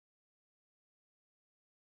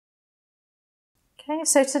Okay,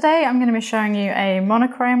 so today I'm going to be showing you a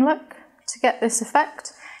monochrome look. To get this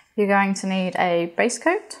effect, you're going to need a base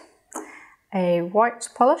coat, a white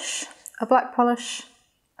polish, a black polish,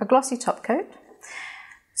 a glossy top coat,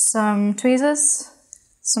 some tweezers,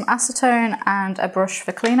 some acetone and a brush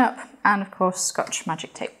for cleanup, and of course Scotch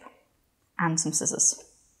magic tape and some scissors.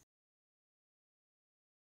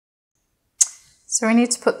 So we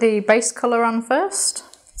need to put the base colour on first,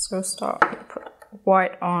 so we'll start with put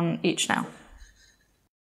white on each nail.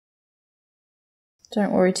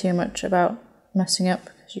 Don't worry too much about messing up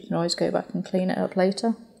because you can always go back and clean it up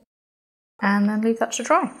later. And then leave that to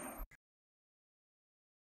dry.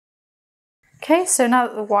 Okay, so now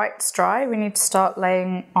that the white's dry, we need to start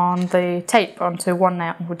laying on the tape onto one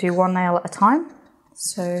nail. We'll do one nail at a time.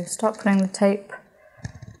 So start putting the tape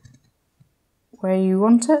where you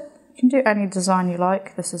want it. You can do any design you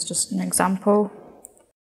like. This is just an example.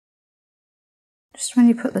 Just when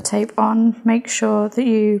you put the tape on, make sure that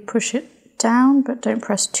you push it down, but don't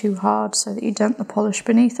press too hard so that you dent the polish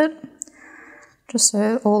beneath it. Just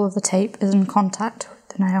so all of the tape is in contact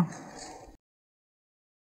with the nail.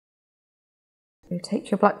 You take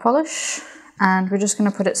your black polish and we're just going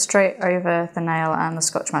to put it straight over the nail and the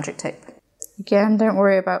Scotch magic tape. Again, don't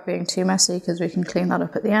worry about being too messy because we can clean that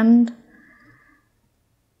up at the end.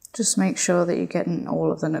 Just make sure that you're getting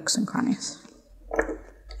all of the nooks and crannies.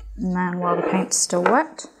 And then while the paint's still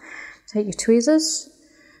wet, take your tweezers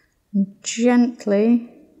and gently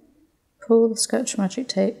pull the Scotch magic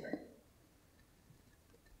tape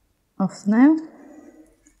off the nail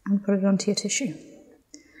and put it onto your tissue.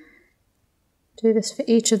 Do this for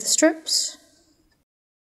each of the strips.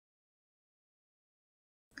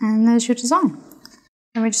 And there's your design.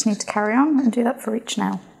 And we just need to carry on and do that for each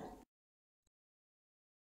nail.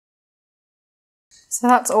 So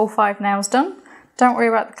that's all 5 nails done. Don't worry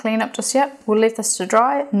about the cleanup just yet. We'll leave this to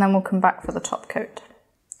dry and then we'll come back for the top coat.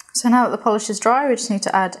 So now that the polish is dry, we just need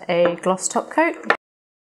to add a gloss top coat.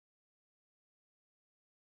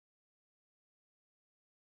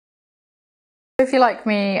 If you're like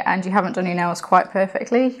me and you haven't done your nails quite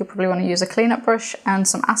perfectly, you'll probably want to use a cleanup brush and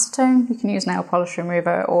some acetone. You can use nail polish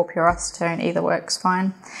remover or pure acetone, either works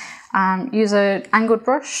fine. Use an angled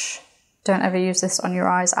brush. Don't ever use this on your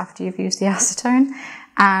eyes after you've used the acetone.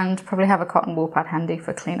 And probably have a cotton wool pad handy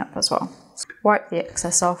for cleanup as well. Wipe the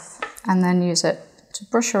excess off and then use it to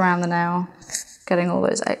brush around the nail, getting all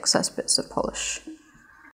those excess bits of polish.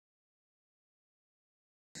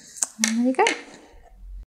 And there you go.